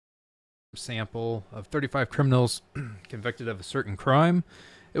Sample of 35 criminals convicted of a certain crime,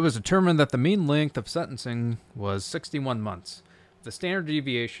 it was determined that the mean length of sentencing was 61 months. The standard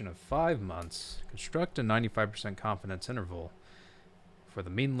deviation of 5 months. Construct a 95% confidence interval for the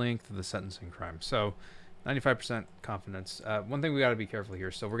mean length of the sentencing crime. So 95% confidence. One thing we got to be careful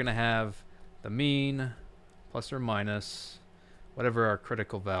here. So we're going to have the mean plus or minus whatever our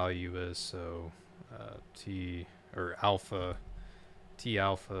critical value is. So t or alpha, t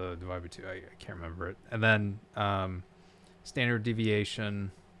alpha divided by 2. I can't remember it. And then standard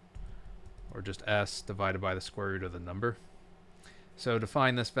deviation, or just s divided by the square root of the number. So to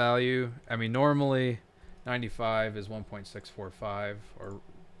find this value, I mean, normally 95 is 1.645, or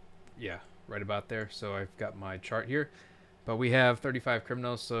yeah, right about there. So I've got my chart here. But we have 35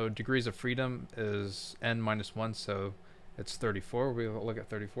 criminals, so degrees of freedom is n minus 1, so it's 34. We'll look at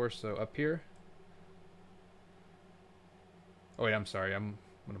 34. So up here. Oh wait, I'm sorry.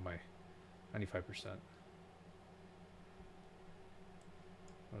 What am I? 95%.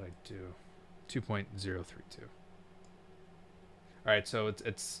 What did I do? 2.032. All right, so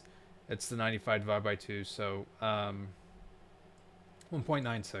it's the 95 divided by 2, so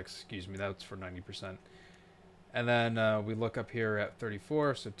 1.96. Excuse me, that's for 90%. And then we look up here at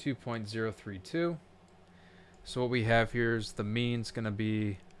 34, so 2.032. So what we have here is the mean's going to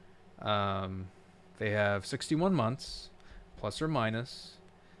be, they have 61 months, plus or minus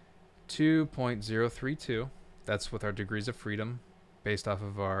 2.032. That's with our degrees of freedom, based off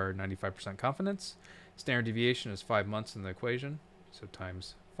of our 95% confidence. Standard deviation is 5 months in the equation, so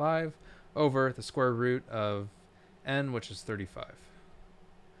times 5, over the square root of n, which is 35.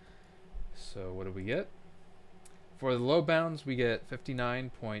 So what do we get? For the low bounds, we get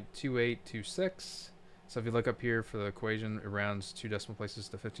 59.2826. So if you look up here for the equation, it rounds 2 decimal places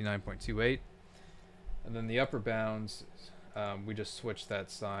to 59.28. And then the upper bounds, we just switch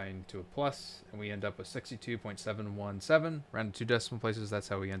that sign to a plus, and we end up with 62.717. Rounded 2 decimal places, that's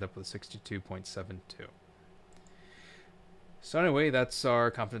how we end up with 62.72. So anyway, that's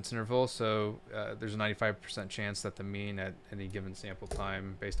our confidence interval. So there's a 95% chance that the mean at any given sample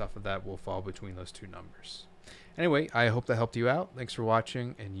time, based off of that, will fall between those two numbers. Anyway, I hope that helped you out. Thanks for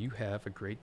watching, and you have a great day.